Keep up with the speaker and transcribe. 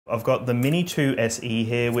I've got the Mini 2 SE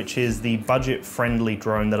here, which is the budget-friendly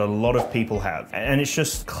drone that a lot of people have. And it's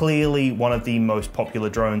just clearly one of the most popular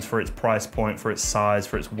drones for its price point, for its size,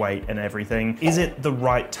 for its weight and everything. Is it the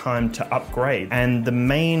right time to upgrade? And the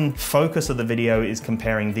main focus of the video is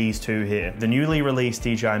comparing these two here. The newly released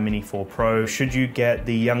DJI Mini 4 Pro. Should you get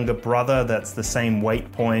the younger brother that's the same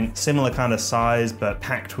weight point, similar kind of size, but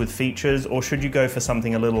packed with features? Or should you go for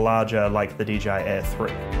something a little larger like the DJI Air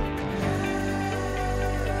 3?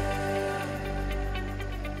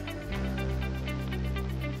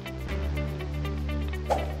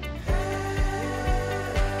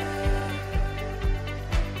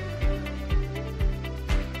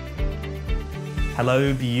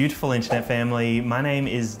 Hello, beautiful internet family. My name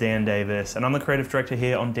is Dan Davis, and I'm the creative director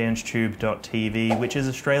here on danstube.tv, which is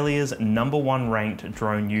Australia's #1 ranked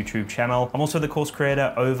drone YouTube channel. I'm also the course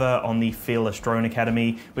creator over on the Fearless Drone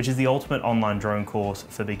Academy, which is the ultimate online drone course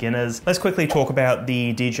for beginners. Let's quickly talk about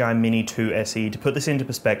the DJI Mini 2 SE to put this into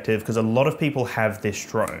perspective, because a lot of people have this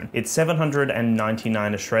drone. It's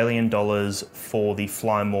 799 Australian dollars for the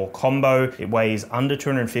Fly More combo. It weighs under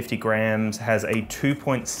 250 grams, has a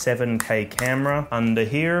 2.7K camera under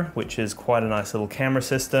here, which is quite a nice little camera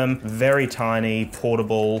system. Very tiny,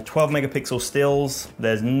 portable, 12 megapixel stills.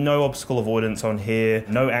 There's no obstacle avoidance on here,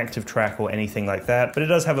 no active track or anything like that, but it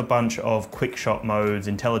does have a bunch of quick shot modes,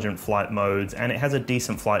 intelligent flight modes, and it has a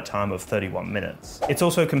decent flight time of 31 minutes. It's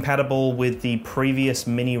also compatible with the previous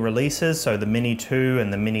Mini releases, so the Mini 2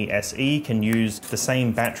 and the Mini SE can use the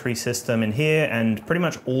same battery system in here and pretty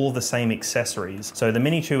much all the same accessories. So the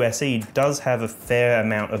Mini 2 SE does have a fair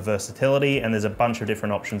amount of versatility, and there's a bunch of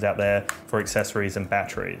different options out there for accessories and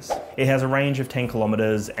batteries. It has a range of 10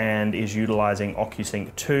 kilometers and is utilizing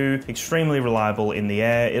OcuSync 2, extremely reliable in the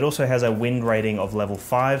air. It also has a wind rating of level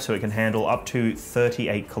 5, so it can handle up to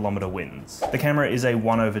 38 kilometer winds. The camera is a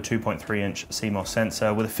 1/2.3 inch CMOS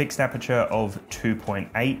sensor with a fixed aperture of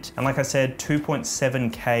 2.8, and like I said,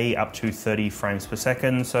 2.7K up to 30 frames per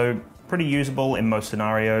second, so pretty usable in most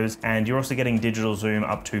scenarios. And you're also getting digital zoom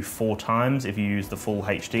up to 4 times if you use the full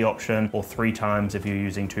HD option, or 3 times if you're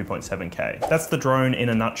using 2.7K. That's the drone in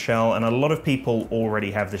a nutshell, and a lot of people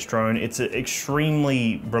already have this drone. It's an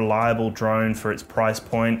extremely reliable drone for its price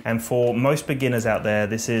point, and for most beginners out there,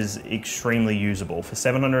 this is extremely usable. For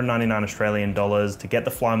 799 Australian dollars to get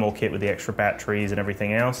the Fly More kit with the extra batteries and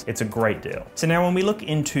everything else, it's a great deal. So now when we look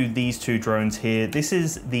into these two drones here, this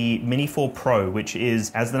is the Mini 4 Pro, which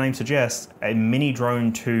is, as the name suggests, a mini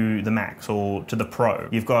drone to the max, or to the Pro.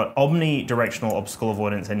 You've got omnidirectional obstacle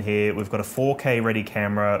avoidance in here. We've got a 4K ready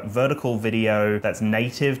camera, vertical video that's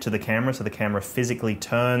native to the camera, so the camera physically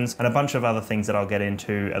turns, and a bunch of other things that I'll get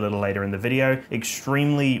into a little later in the video.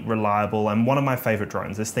 Extremely reliable and one of my favorite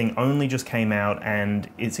drones. This thing only just came out and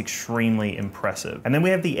it's extremely impressive. And then we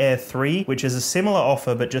have the Air 3, which is a similar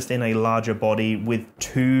offer but just in a larger body with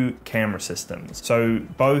 2 camera systems. So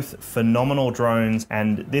both phenomenal drones,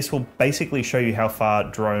 and this will basically show you how far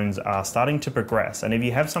drones are starting to progress. And if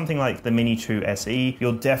you have something like the Mini 2 SE,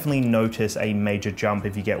 you'll definitely notice a major jump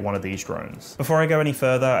if you get one of these drones. Before I go any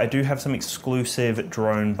further, I do have some exclusive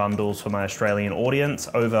drone bundles for my Australian audience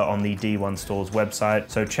over on the D1 Store's website,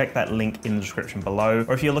 so check that link in the description below.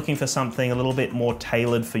 Or if you're looking for something a little bit more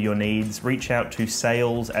tailored for your needs, reach out to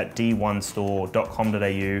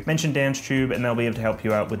sales@d1store.com.au, mention DanceTube, and they'll be able to help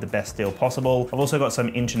you out with the best deal possible. I've also got some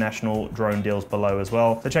international drone deals below as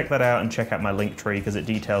well, so check that out and check out my link tree because it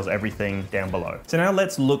details everything down below. So now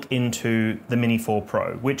let's look into the Mini 4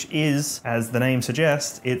 Pro, which is, as the name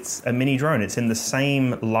suggests, it's a mini drone. It's in the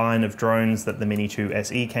same line of drones that the Mini 2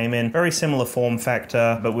 SE came in. Very similar form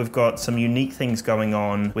factor, but we've got some unique things going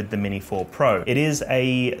on with the Mini 4 Pro. It is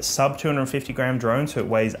a sub 250 gram drone, so it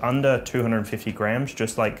weighs under 250 grams,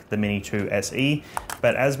 just like the Mini 2 SE.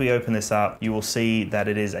 But as we open this up, you will see that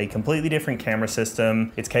it is a completely different camera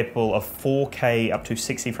system. It's capable of 4K up to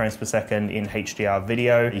 60 frames per second in HDR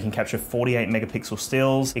video. You can capture 48 megapixel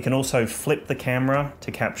stills. It can also flip the camera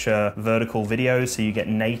to capture vertical videos, so you get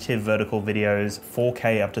native vertical videos,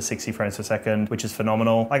 4K up to 60 frames per second, which is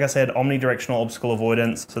phenomenal. Like I said, omnidirectional obstacle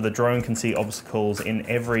avoidance, so the drone can see obstacles in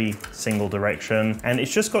every single direction, and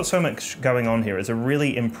it's just got so much going on here. It's a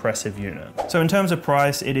really impressive unit. So in terms of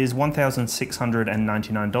price, it is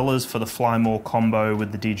 $1,699 for the Fly More combo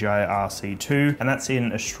with the DJI RC2, and that's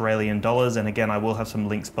in Australian dollars, and again, I will have some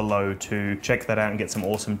links below to check that out and get some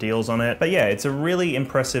awesome deals on it. But yeah, it's a really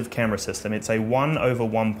impressive camera system. It's a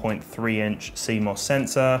 1/1.3 inch CMOS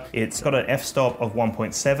sensor. It's got an f-stop of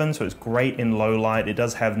 1.7, so it's great in low light. It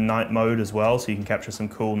does have night mode as well, so you can capture some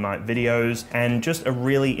cool night videos, and just a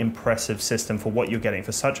really impressive system for what you're getting.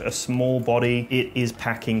 For such a small body, it is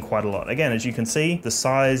packing quite a lot. Again, as you can see, the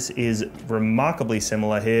size is remarkably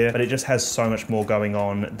similar here, but it just has so much more going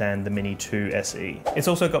on than the Mini 2 SE. It's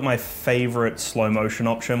also got my favorite slow motion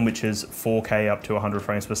option, which is 4K up to 100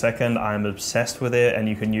 frames per second. I'm obsessed with it, and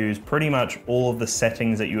you can use pretty much all of the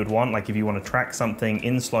settings that you would want. Like if you want to track something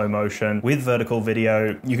in slow motion with vertical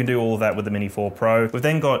video, you can do all of that with the Mini 4 Pro. We've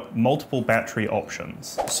then got multiple battery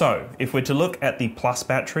options. So if we're to look at the Plus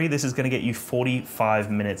battery, this is going to get you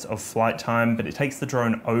 45 minutes of flight time, but it takes the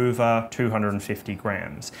drone over 250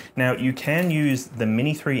 grams. Now you can use the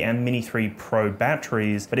Mini 3 and Mini 3 Pro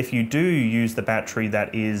batteries, but if you do use the battery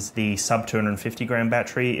that is the sub 250 gram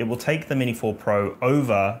battery, it will take the Mini 4 Pro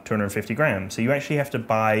over 250 grams. So you actually have to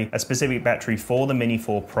buy a specific battery for the Mini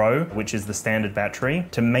 4 Pro, which is the standard battery,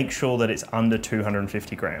 to make sure that it's under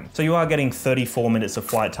 250 grams. So you are getting 34 minutes of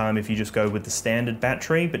flight time if you just go with the standard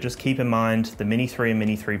battery, but just keep in mind the Mini 3 and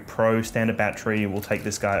Mini 3 Pro standard battery will take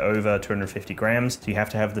this guy over 250 grams. So you have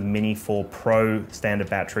to have the Mini 4 Pro standard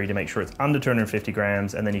battery to make sure it's under 250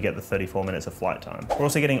 grams, and then you get the 34 minutes of flight time. We're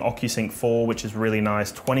also getting OcuSync 4, which is really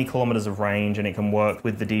nice, 20 kilometers of range, and it can work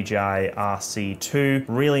with the DJI RC2.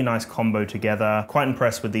 Really nice combo together. Quite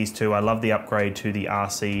impressed with these two. I love the upgrade to the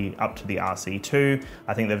RC up to the RC2.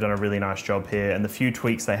 I think they've done a really nice job here, and the few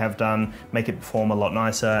tweaks they have done make it perform a lot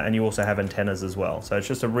nicer, and you also have antennas as well. So it's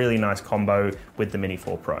just a really nice combo with the Mini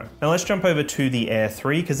 4 Pro. Now let's jump over to the Air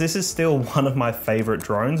 3, because this is still one of my favorite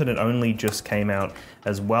drones, and it only just came out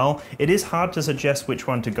as well. It is hard to suggest which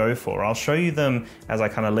one to go for. I'll show you them as I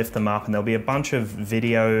kind of lift them up, and there'll be a bunch of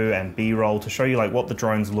video and B-roll to show you like what the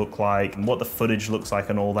drones look like and what the footage looks like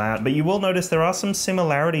and all that. But you will notice there are some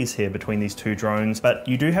similarities here between these two drones, but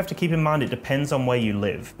you do have to keep in mind it depends on where you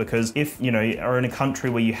live, because if you are in a country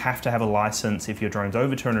where you have to have a license if your drone's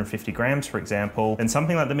over 250 grams, for example, then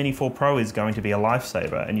something like the Mini 4 Pro is going to be a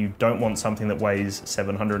lifesaver, and you don't want something that weighs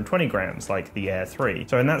 720 grams like the Air 3.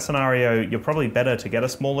 So in that scenario, you're probably better to get a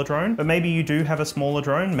smaller drone, but maybe you do have a smaller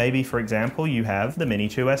drone. Maybe, for example, you have the Mini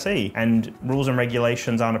 2 SE and rules and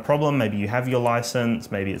regulations aren't a problem. Maybe you have your license,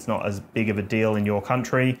 maybe it's not as big of a deal in your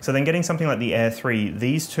country. So then getting something like the Air 3,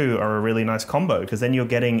 these two are a really nice combo, because then you're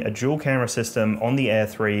getting a dual camera system on the Air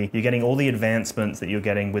 3, you're getting all the advancements that you're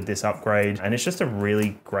getting with this upgrade, and it's just a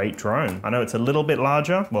really great drone. I know it's a little bit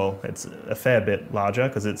larger, well, it's a fair bit larger,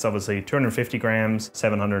 because it's obviously 250 grams,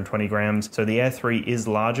 720 grams, so the Air 3 is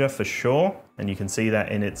larger for sure, and you can see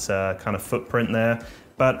that in its kind of footprint there.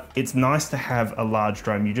 But it's nice to have a large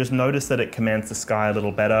drone. You just notice that it commands the sky a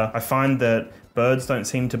little better. I find that birds don't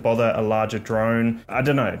seem to bother a larger drone. I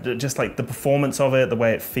don't know, just like the performance of it, the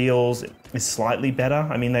way it feels is slightly better.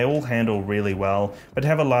 I mean, they all handle really well, but to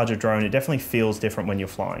have a larger drone, it definitely feels different when you're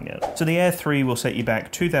flying it. So the Air 3 will set you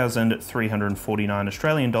back 2,349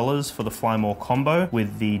 Australian dollars for the Fly More combo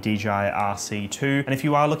with the DJI RC2. And if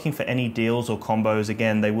you are looking for any deals or combos,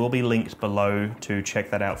 again, they will be linked below to check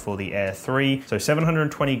that out for the Air 3. So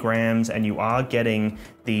 720 grams, and you are getting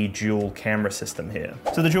the dual camera system here.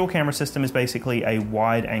 So the dual camera system is basically a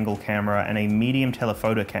wide angle camera and a medium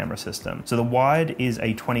telephoto camera system. So the wide is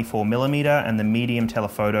a 24mm and the medium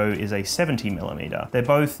telephoto is a 70mm. They're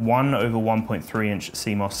both 1/1.3 inch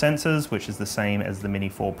CMOS sensors, which is the same as the Mini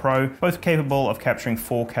 4 Pro, both capable of capturing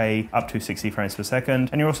 4K up to 60 frames per second,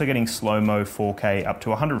 and you're also getting slow-mo 4K up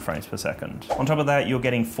to 100 frames per second. On top of that, you're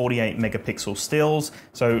getting 48 megapixel stills.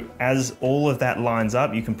 So as all of that lines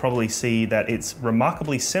up, you can probably see that it's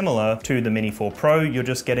remarkably similar to the Mini 4 Pro. You're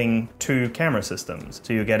just getting two camera systems.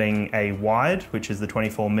 So you're getting a wide, which is the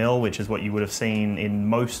 24mm, which is what you would have seen in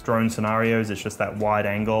most drone scenarios. It's just that wide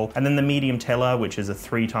angle. And then the medium tele, which is a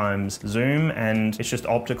 3x zoom, and it's just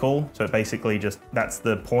optical. So basically just, that's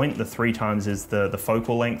the point. The 3x is the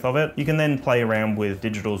focal length of it. You can then play around with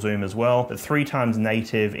digital zoom as well. The 3x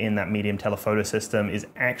native in that medium telephoto system is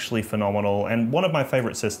actually phenomenal, and one of my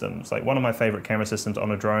favorite systems, like one of my favorite camera systems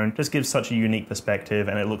on a drone. Just gives such a unique perspective,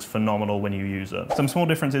 and it looks phenomenal when you use it. Some small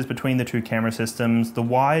differences between the two camera systems. The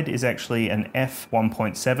wide is actually an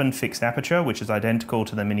f1.7 fixed aperture, which is identical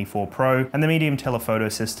to the Mini 4 Pro, and the medium telephoto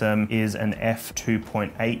system is an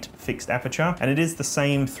f2.8 fixed aperture, and it is the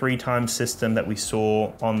same 3x system that we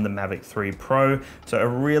saw on the Mavic 3 Pro. So a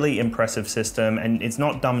really impressive system, and it's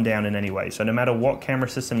not dumbed down in any way. So no matter what camera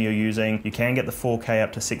system you're using, you can get the 4K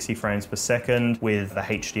up to 60 frames per second with the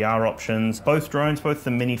HDR options. Both drones, both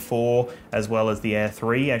the Mini 4 as well as the Air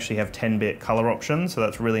 3, actually have 10-bit color options, so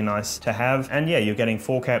that's really nice to have. have. And yeah, you're getting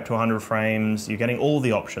 4K up to 100 frames, you're getting all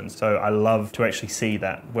the options. So I love to actually see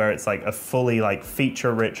that, where it's like a fully like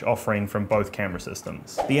feature-rich offering from both camera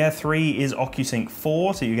systems. The Air 3 is OcuSync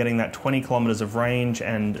 4, so you're getting that 20 kilometers of range,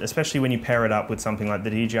 and especially when you pair it up with something like the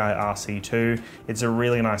DJI RC2, it's a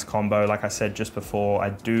really nice combo. Like I said just before, I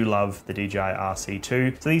do love the DJI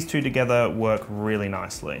RC2. So these two together work really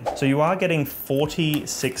nicely. So you are getting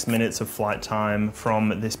 46 minutes of flight time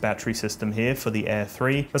from this battery system here for the Air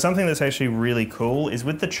 3. But something that's actually really cool is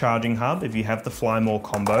with the charging hub, if you have the Fly More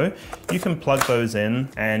combo, you can plug those in,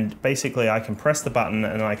 and basically I can press the button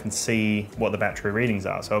and I can see what the battery readings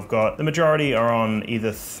are. So I've got, the majority are on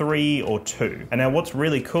either 3 or 2. And now what's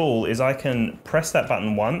really cool is I can press that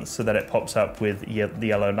button once so that it pops up with the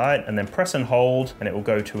yellow light, and then press and hold and it will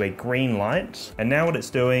go to a green light. And now what it's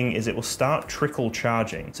doing is it will start trickle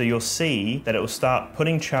charging. So you'll see that it will start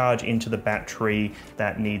putting charge into the battery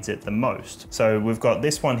that needs it the most. So we've got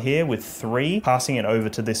this one here with 3, passing it over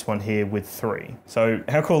to this one here with 3. So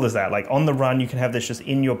how cool is that? Like on the run, you can have this just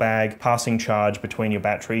in your bag, passing charge between your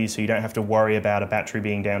batteries, so you don't have to worry about a battery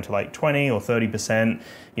being down to like 20 or 30%.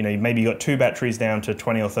 You know, maybe you got 2 batteries down to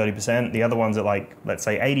 20 or 30%, the other one's at like, let's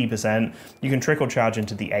say 80%. You can trickle charge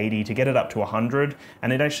into the 80 to get it up to 100,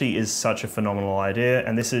 and it actually is such a phenomenal idea.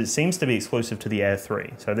 And this seems to be exclusive to the Air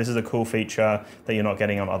 3. So this is a cool feature that you're not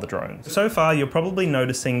getting on other drones. So far, you're probably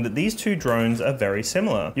noticing that these two drones are very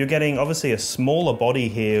similar. You're getting obviously a smaller body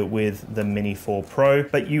here with the Mini 4 Pro,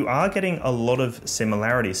 but you are getting a lot of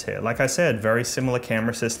similarities here. Like I said, very similar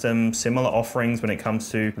camera system, similar offerings when it comes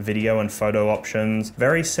to video and photo options,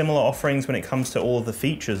 very similar offerings when it comes to all of the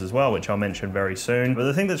features as well, which I'll mention very soon. But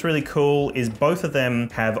the thing that's really cool is both of them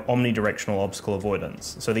have omnidirectional obstacle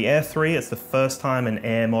avoidance. So the Air 3, it's the first time an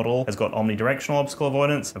Air model has got omnidirectional obstacle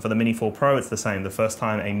avoidance, and for the Mini 4 Pro, it's the same. The first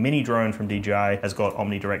time a mini drone from DJI has got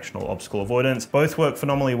omnidirectional obstacle avoidance. Both work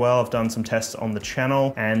phenomenally well. I've done some tests on the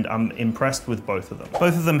channel, and I'm impressed with both of them.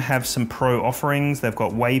 Both of them have some pro offerings. They've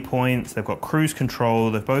got waypoints, they've got cruise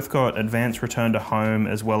control, they've both got advanced return to home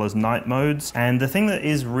as well as night modes. And the thing that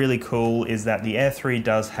is really cool is that the Air 3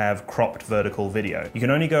 does have cropped vertical video. You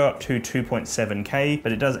can only go up to 2.7K,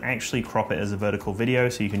 but it does actually crop it as a vertical video,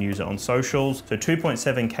 so you can use it on socials. So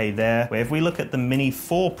 2.7K there, where if we look at the Mini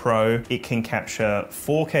 4 Pro, it can capture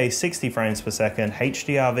 4K 60 frames per second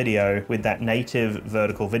HDR video with that native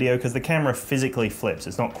vertical video, because the camera physically flips.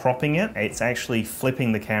 It's not cropping it, it's actually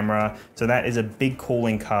flipping the camera. So that is a big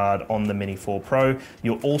calling card on the Mini 4 Pro.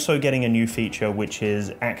 You're also getting a new feature, which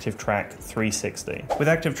is Active Track 360. With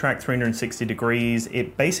Active Track 360 degrees,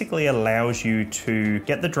 it basically allows you to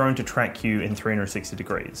get the drone to track you in 360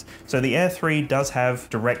 degrees. So the Air 3 does have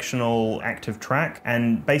directional active track,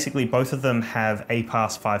 and basically both of them have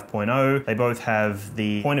APAS 5.0. They both have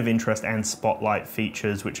the point of interest and spotlight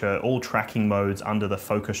features, which are all tracking modes under the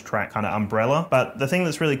focus track kind of umbrella. But the thing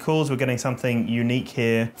that's really cool is we're getting something unique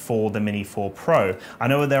here for the Mini 4 Pro. I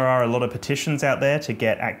know there are a lot of petitions out there to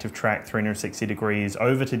get Active Track 360 degrees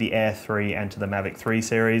over to the Air 3 and to the Mavic 3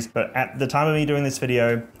 series, but at the time of me doing this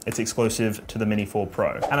video, it's exclusive to the Mini 4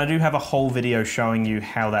 Pro. And I do have a whole video showing you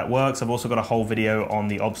how that works. I've also got a whole video on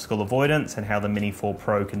the obstacle avoidance and how the Mini 4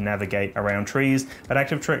 Pro can navigate around trees. But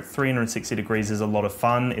Active Track 360 degrees is a lot of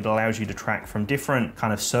fun. It allows you to track from different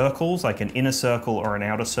kind of circles, like an inner circle or an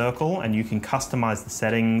outer circle, and you can customize the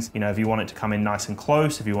settings. You know, if you want it to come in nice and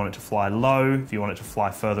close, if you want it to fly low, if you want it to fly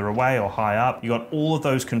further away or high up, you got all of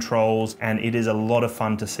those controls, and it is a lot of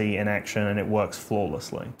fun to see in action, and it works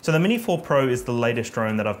flawlessly. So the Mini 4 Pro is the latest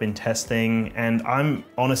drone that I've been testing, and I'm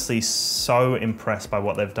honestly so impressed by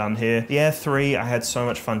what they've done here. The Air 3, I had so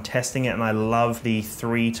much fun testing it, and I love the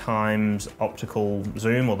 3 times optical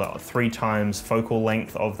zoom, or the 3 times focal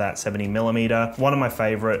length of that 70mm. One of my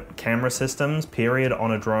favorite camera systems, period,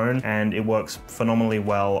 on a drone, and it works phenomenally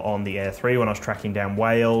well on the Air 3 when I was tracking down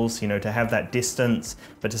whales. You know, to have that distance,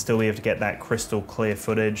 but to still be able to get that crystal clear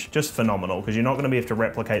footage, just phenomenal, because you're not going to be able to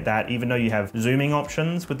replicate that. Even though you have zooming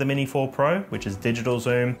options with the Mini 4 Pro, which is digital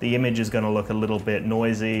zoom, the image is going to look a little bit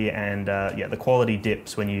noisy, and yeah, the quality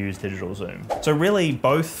dips when you use digital zoom. So really,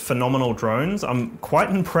 both phenomenal drones. I'm quite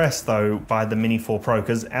impressed though by the Mini 4 Pro,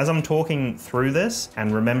 because as I'm talking through this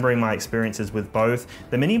and remembering my experiences with both,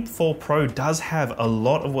 the Mini 4 Pro does have a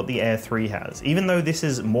lot of what the Air 3 has. Even though this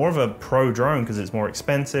is more of a pro drone because it's more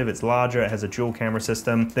expensive, it's larger, it has a dual camera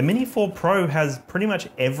system, the Mini 4 Pro has pretty much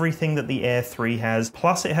everything that the Air 3 has,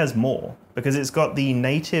 plus it has more. because it's got the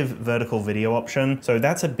native vertical video option. So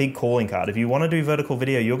that's a big calling card. If you want to do vertical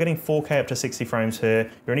video, you're getting 4K up to 60 frames here.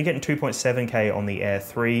 You're only getting 2.7K on the Air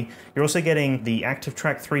 3. You're also getting the Active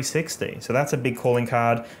Track 360. So that's a big calling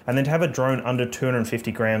card. And then to have a drone under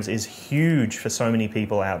 250 grams is huge for so many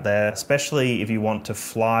people out there, especially if you want to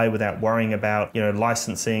fly without worrying about,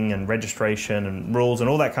 licensing and registration and rules and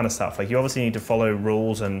all that kind of stuff. Like, you obviously need to follow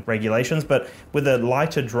rules and regulations, but with a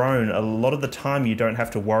lighter drone, a lot of the time you don't have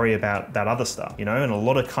to worry about that other stuff, In a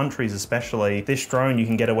lot of countries especially, this drone, you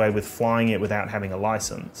can get away with flying it without having a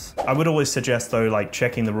license. I would always suggest though, like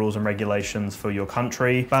checking the rules and regulations for your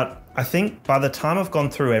country, but I think by the time I've gone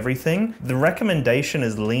through everything, the recommendation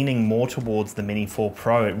is leaning more towards the Mini 4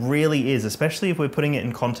 Pro. It really is, especially if we're putting it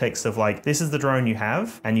in context of like, this is the drone you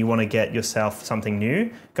have and you want to get yourself something new.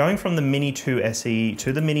 Going from the Mini 2 SE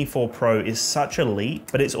to the Mini 4 Pro is such a leap,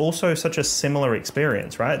 but it's also such a similar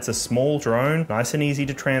experience, right? It's a small drone, nice and easy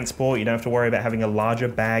to transport. You don't have to worry about having a larger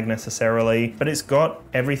bag necessarily, but it's got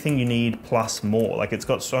everything you need plus more. Like, it's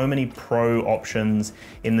got so many pro options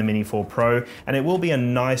in the Mini 4 Pro, and it will be a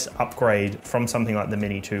nice upgrade from something like the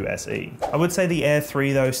Mini 2 SE. I would say the Air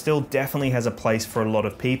 3 though still definitely has a place for a lot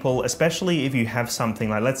of people, especially if you have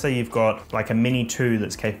something like, let's say you've got like a Mini 2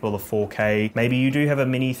 that's capable of 4K. Maybe you do have a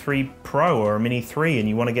Mini 3 Pro or a Mini 3 and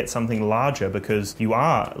you want to get something larger because you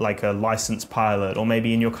are like a licensed pilot, or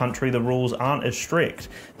maybe in your country the rules aren't as strict.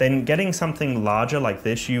 Then getting something larger like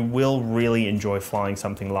this, you will really enjoy flying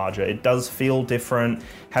something larger. It does feel different.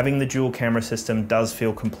 Having the dual camera system does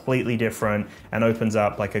feel completely different and opens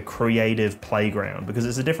up like a creative playground because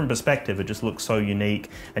it's a different perspective. It just looks so unique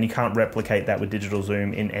and you can't replicate that with digital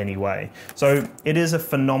zoom in any way. So it is a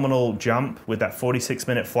phenomenal jump with that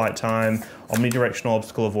 46-minute flight time, omnidirectional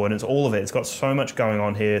obstacle avoidance, all of it. It's got so much going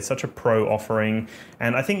on here. It's such a pro offering.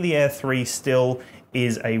 And I think the Air 3 still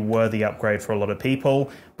is a worthy upgrade for a lot of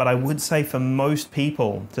people. But I would say for most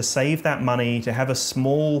people, to save that money, to have a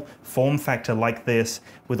small form factor like this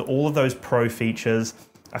with all of those pro features,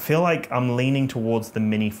 I feel like I'm leaning towards the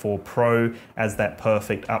Mini 4 Pro as that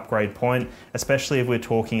perfect upgrade point, especially if we're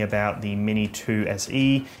talking about the Mini 2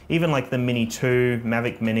 SE, even like the Mini 2,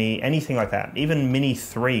 Mavic Mini, anything like that, even Mini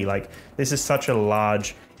 3. Like, this is such a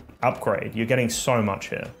large upgrade. You're getting so much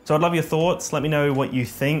here. So I'd love your thoughts. Let me know what you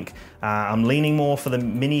think. I'm leaning more for the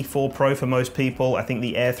Mini 4 Pro for most people. I think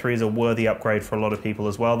the Air 3 is a worthy upgrade for a lot of people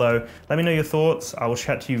as well though. Let me know your thoughts. I will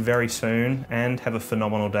chat to you very soon and have a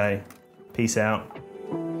phenomenal day. Peace out.